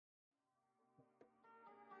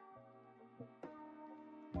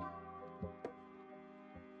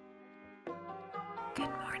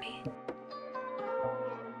Honey,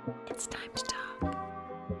 it's time to talk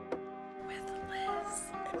with Liz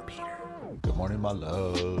and Peter. Good morning, my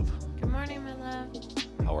love. Good morning, my love.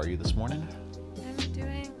 How are you this morning? I'm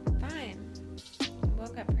doing fine.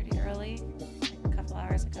 Woke up pretty early, like a couple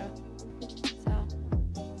hours ago. So,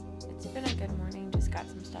 it's been a good morning. Just got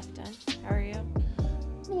some stuff done. How are you?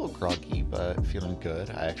 A little groggy, but feeling good.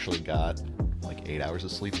 I actually got like 8 hours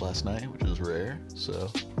of sleep last night, which is rare. So,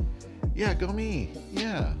 yeah, go me.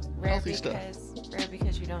 Yeah, healthy stuff. Rare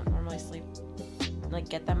because you don't normally sleep, like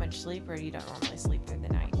get that much sleep, or you don't normally sleep through the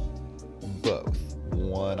night? Both.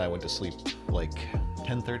 One, I went to sleep like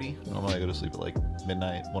 10:30. Normally I go to sleep at like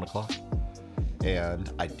midnight, 1 o'clock.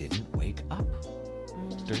 And I didn't wake up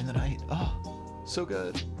during the night. Oh, so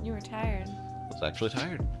good. You were tired. I was actually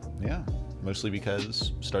tired. Yeah. Mostly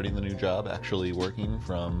because starting the new job, actually working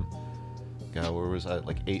from, God, where was I?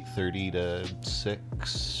 Like 8:30 to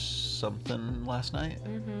 6 something last night.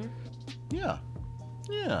 Mm-hmm. Yeah.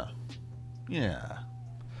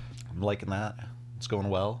 I'm liking that. It's going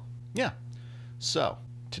well. Yeah. So,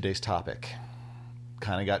 today's topic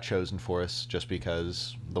kind of got chosen for us just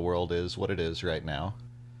because the world is what it is right now.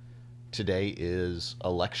 Today is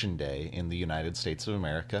Election Day in the United States of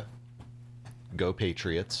America. Go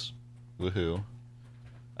Patriots. Woohoo.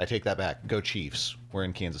 I take that back. Go Chiefs. We're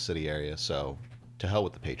in Kansas City area, so to hell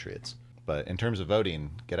with the Patriots. But in terms of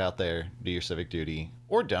voting, get out there, do your civic duty,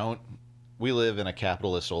 or don't. We live in a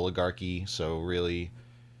capitalist oligarchy, so really,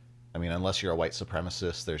 I mean, unless you're a white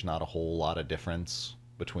supremacist, there's not a whole lot of difference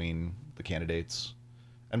between the candidates.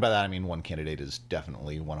 And by that, I mean one candidate is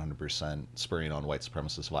definitely 100% spurring on white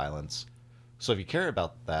supremacist violence. So if you care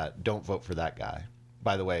about that, don't vote for that guy.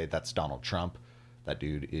 By the way, that's Donald Trump. That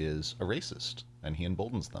dude is a racist, and he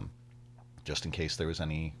emboldens them, just in case there was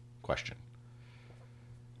any question.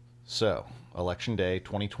 So, Election Day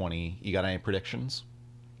 2020, you got any predictions?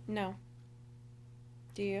 No.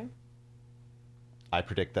 Do you? I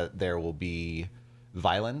predict that there will be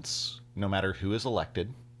violence no matter who is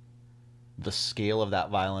elected. The scale of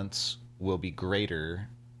that violence will be greater,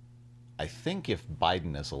 I think, if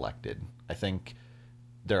Biden is elected. I think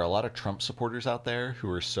there are a lot of Trump supporters out there who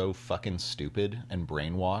are so fucking stupid and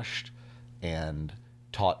brainwashed and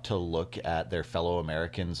taught to look at their fellow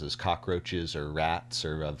Americans as cockroaches or rats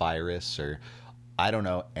or a virus or, I don't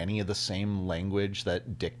know, any of the same language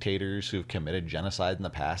that dictators who've committed genocide in the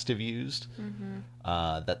past have used,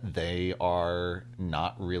 that they are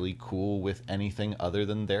not really cool with anything other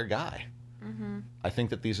than their guy. I think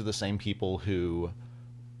that these are the same people who,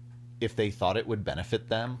 if they thought it would benefit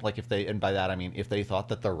them, like if they, and by that I mean if they thought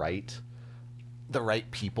that the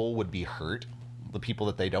right people would be hurt, the people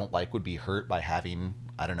that they don't like would be hurt by having,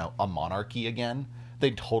 I don't know, a monarchy again,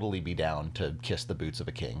 they'd totally be down to kiss the boots of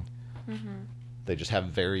a king. They just have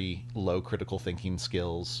very low critical thinking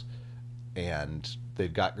skills, and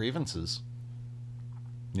they've got grievances.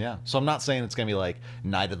 Yeah. So I'm not saying it's going to be like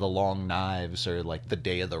Night of the Long Knives or like the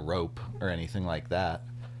Day of the Rope or anything like that,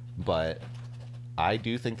 but I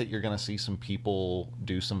do think that you're going to see some people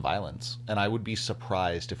do some violence. And I would be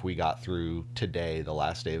surprised if we got through today, the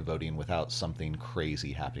last day of voting, without something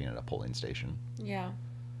crazy happening at a polling station. Yeah.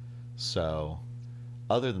 So,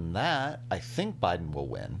 other than that, I think Biden will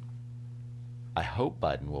win. I hope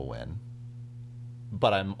Biden will win.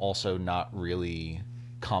 But I'm also not really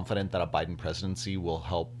confident that a Biden presidency will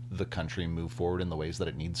help the country move forward in the ways that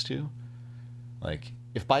it needs to. Like,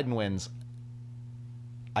 if Biden wins,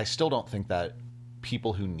 I still don't think that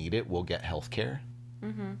people who need it will get health care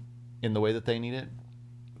in the way that they need it.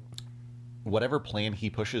 Whatever plan he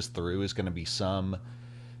pushes through is going to be some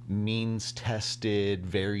means-tested,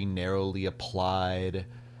 very narrowly applied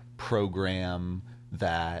program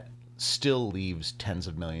that still leaves tens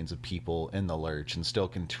of millions of people in the lurch and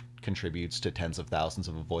still contributes to tens of thousands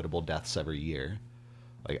of avoidable deaths every year.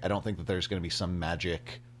 Like, I don't think that there's going to be some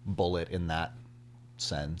magic bullet in that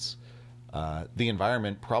sense. The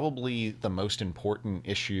environment, probably the most important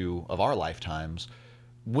issue of our lifetimes,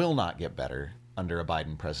 will not get better under a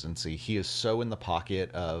Biden presidency. He is so in the pocket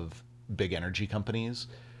of big energy companies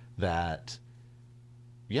that,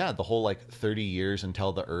 yeah, the whole like 30 years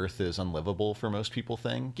until the Earth is unlivable for most people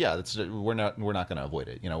thing. Yeah, we're not going to avoid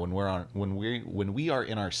it. You know, when we are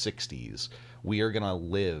in our 60s, we are going to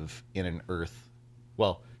live in an Earth.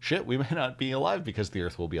 Well, shit, we may not be alive because the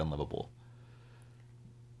Earth will be unlivable.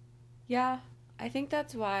 Yeah, I think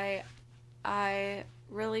that's why I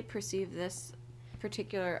really perceive this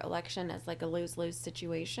particular election as like a lose-lose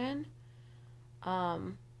situation.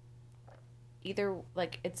 Either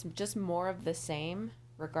like it's just more of the same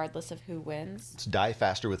regardless of who wins. It's die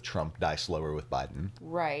faster with Trump, die slower with Biden.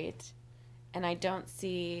 Right. And I don't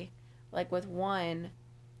see, like with one,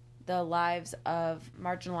 the lives of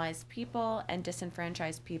marginalized people and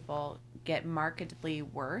disenfranchised people get markedly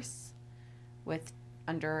worse with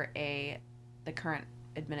under the current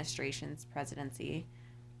administration's presidency.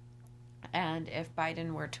 And if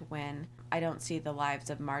Biden were to win, I don't see the lives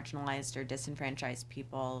of marginalized or disenfranchised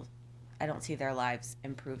people, I don't see their lives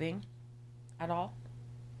improving at all.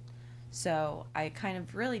 So I kind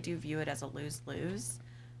of really do view it as a lose-lose.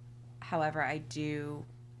 However, I do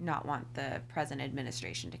not want the present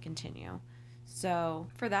administration to continue. So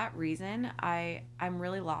for that reason, I'm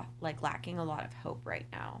really lacking a lot of hope right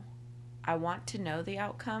now. I want to know the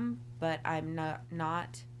outcome, but I'm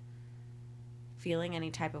not feeling any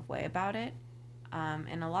type of way about it.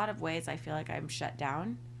 In a lot of ways, I feel like I'm shut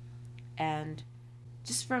down. And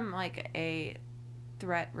just from like a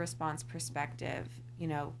threat response perspective, you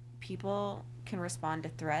know, people can respond to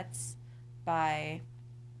threats by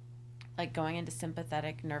like going into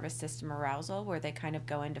sympathetic nervous system arousal, where they kind of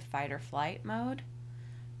go into fight or flight mode,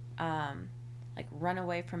 like run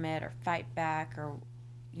away from it or fight back, or,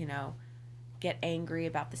 you know, get angry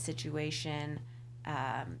about the situation,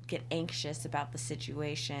 get anxious about the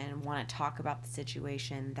situation, want to talk about the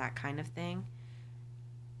situation, that kind of thing.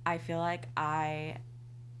 I feel like I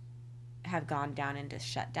have gone down into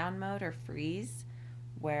shutdown mode or freeze,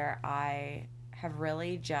 where I have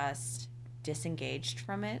really just disengaged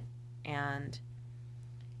from it. And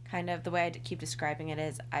kind of the way I keep describing it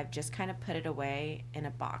is I've just kind of put it away in a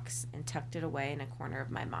box and tucked it away in a corner of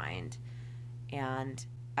my mind. And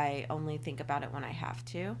I only think about it when I have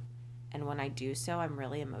to. And when I do so, I'm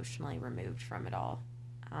really emotionally removed from it all.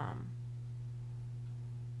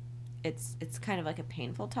 It's kind of like a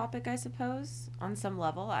painful topic, I suppose. On some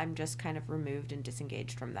level, I'm just kind of removed and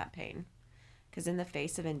disengaged from that pain. Because in the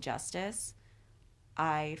face of injustice,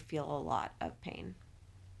 I feel a lot of pain.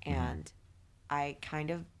 And I kind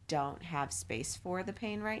of don't have space for the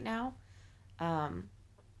pain right now.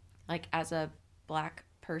 Like as a Black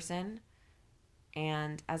person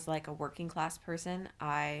and as like a working class person,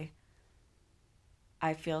 I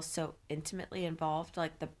feel so intimately involved.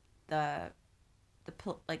 Like the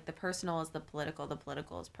personal is the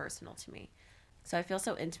political is personal to me. So I feel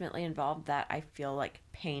so intimately involved that I feel like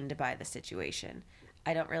pained by the situation.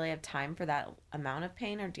 I don't really have time for that amount of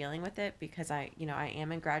pain or dealing with it, because I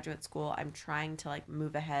am in graduate school. I'm trying to like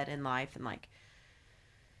move ahead in life and like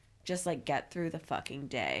just like get through the fucking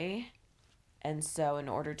day. And so in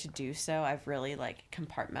order to do so, I've really like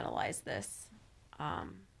compartmentalized this.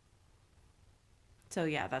 So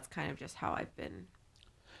yeah, that's kind of just how I've been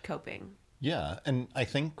coping. Yeah, and I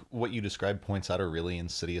think what you described points out a really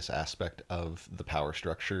insidious aspect of the power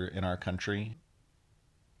structure in our country.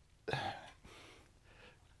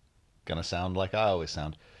 Gonna sound like I always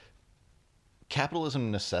sound. Capitalism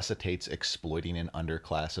necessitates exploiting an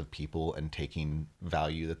underclass of people and taking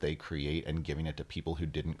value that they create and giving it to people who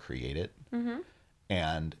didn't create it. Mm-hmm.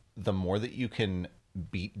 And the more that you can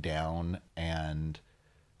beat down and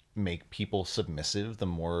make people submissive, the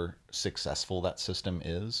more successful that system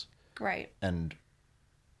is. Right. And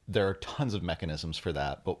there are tons of mechanisms for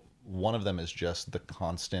that, but one of them is just the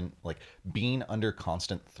constant, like being under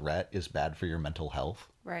constant threat is bad for your mental health.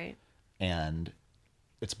 Right. And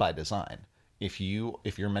it's by design. If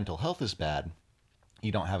your mental health is bad,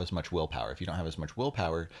 you don't have as much willpower. If you don't have as much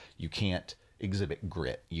willpower, you can't exhibit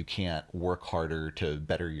grit. You can't work harder to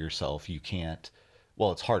better yourself. You can't,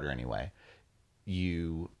 well, it's harder anyway.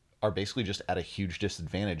 You are basically just at a huge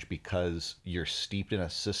disadvantage because you're steeped in a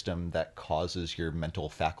system that causes your mental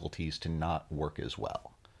faculties to not work as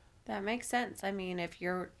well. That makes sense. I mean, if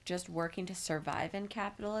you're just working to survive in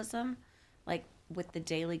capitalism, like with the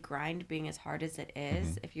daily grind being as hard as it is,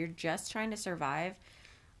 mm-hmm. if you're just trying to survive,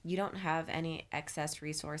 you don't have any excess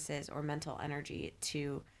resources or mental energy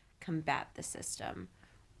to combat the system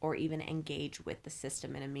or even engage with the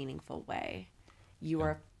system in a meaningful way.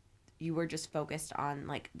 You were just focused on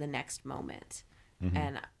like the next moment. Mm-hmm.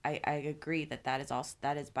 And I agree that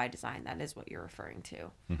is by design. That is what you're referring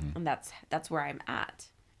to. Mm-hmm. And that's where I'm at,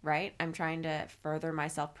 right? I'm trying to further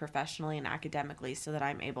myself professionally and academically so that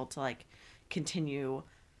I'm able to like continue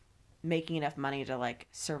making enough money to like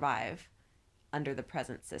survive under the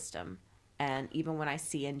present system. And even when I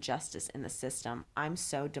see injustice in the system, I'm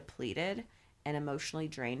so depleted and emotionally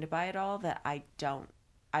drained by it all that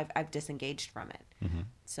I've disengaged from it. Mm-hmm.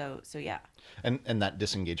 So yeah. And that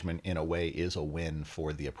disengagement in a way is a win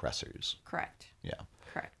for the oppressors. Correct. Yeah.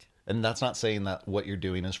 Correct. And that's not saying that what you're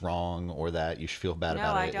doing is wrong or that you should feel bad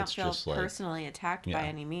about it. No, I don't feel personally attacked by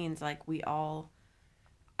any means. Like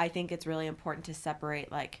I think it's really important to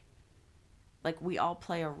separate like we all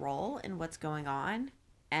play a role in what's going on,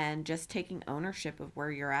 and just taking ownership of where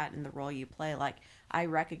you're at and the role you play. Like, I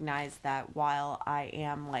recognize that while I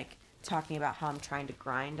am like talking about how I'm trying to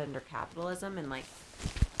grind under capitalism, and like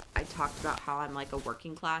I talked about how I'm like a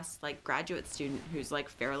working class like graduate student who's like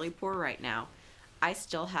fairly poor right now, I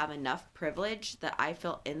still have enough privilege that I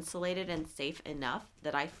feel insulated and safe enough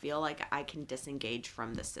that I feel like I can disengage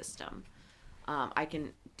from the system. I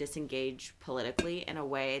can disengage politically in a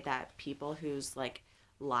way that people whose like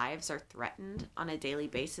lives are threatened on a daily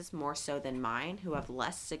basis more so than mine, who have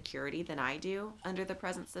less security than I do under the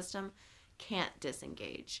present system, can't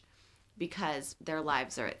disengage because their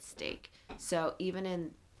lives are at stake. So even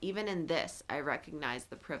in this, I recognize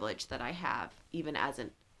the privilege that I have, even as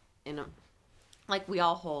like, we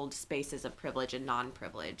all hold spaces of privilege and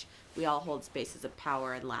non-privilege. We all hold spaces of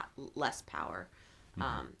power and less power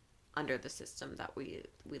under the system that we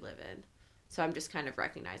live in. So I'm just kind of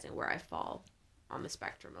recognizing where I fall on the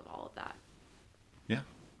spectrum of all of that. Yeah.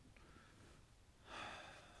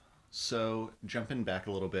 So jumping back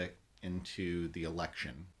a little bit into the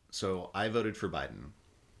election. So I voted for Biden.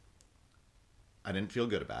 I didn't feel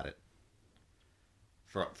good about it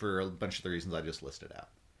for a bunch of the reasons I just listed out.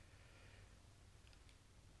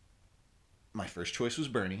 My first choice was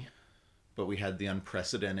Bernie, but we had the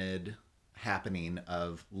unprecedented happening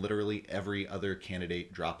of literally every other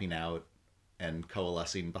candidate dropping out and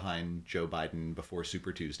coalescing behind Joe Biden before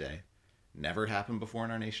Super Tuesday. Never happened before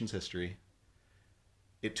in our nation's history.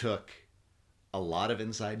 It took a lot of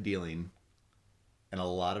inside dealing and a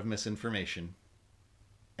lot of misinformation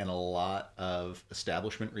and a lot of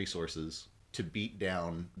establishment resources to beat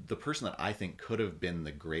down the person that I think could have been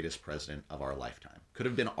the greatest president of our lifetime. Could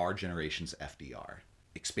have been our generation's FDR.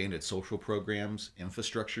 Expanded social programs,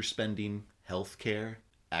 infrastructure spending, healthcare,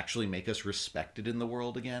 actually make us respected in the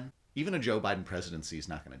world again. Even a Joe Biden presidency is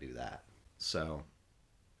not going to do that. So,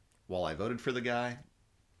 while I voted for the guy,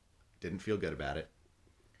 didn't feel good about it.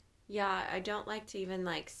 Yeah, I don't like to even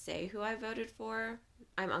like say who I voted for.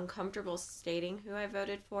 I'm uncomfortable stating who I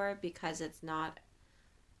voted for because it's not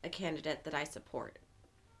a candidate that I support.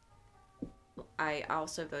 I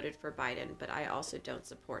also voted for Biden, but I also don't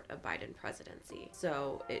support a Biden presidency.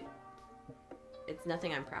 So it's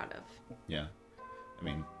nothing I'm proud of. Yeah. I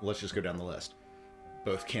mean, let's just go down the list.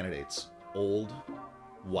 Both candidates, old,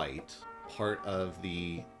 white, part of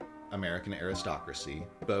the American aristocracy,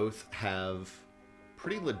 both have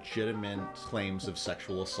pretty legitimate claims of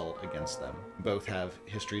sexual assault against them. Both have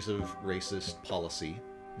histories of racist policy.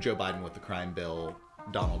 Joe Biden with the crime bill,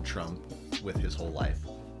 Donald Trump with his whole life.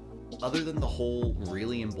 Other than the whole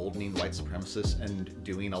really emboldening white supremacists and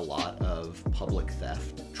doing a lot of public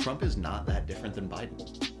theft, Trump is not that different than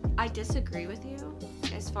Biden. I disagree with you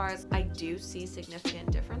as far as I do see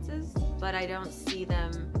significant differences, but I don't see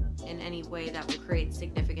them in any way that would create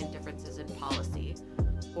significant differences in policy,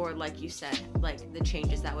 or like you said, like the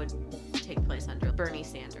changes that would take place under Bernie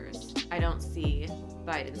Sanders. I don't see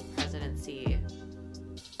Biden's presidency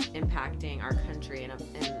impacting our country in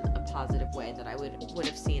a positive way that I would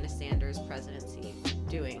have seen a Sanders presidency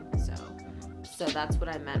doing so. So that's what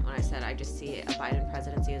I meant when I said I just see a Biden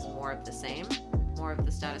presidency as more of the same, more of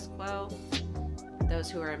the status quo.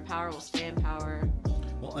 Those who are in power will stay in power.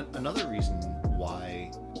 Well, another reason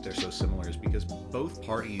why they're so similar is because both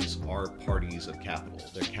parties are parties of capital.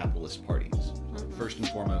 They're capitalist parties. Mm-hmm. First and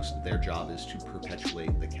foremost, their job is to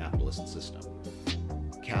perpetuate the capitalist system.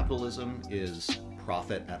 Capitalism is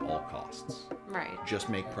profit at all costs. Right. Just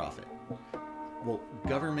make profit. Well,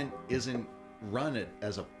 government isn't run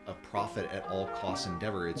as a profit at all costs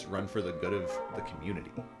endeavor. It's run for the good of the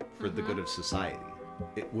community, for the good of society.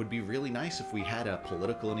 It would be really nice if we had a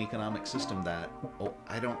political and economic system that,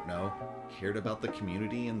 I don't know, cared about the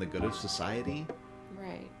community and the good of society.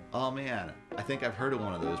 Right. Oh man, I think I've heard of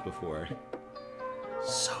one of those before.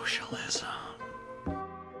 Socialism.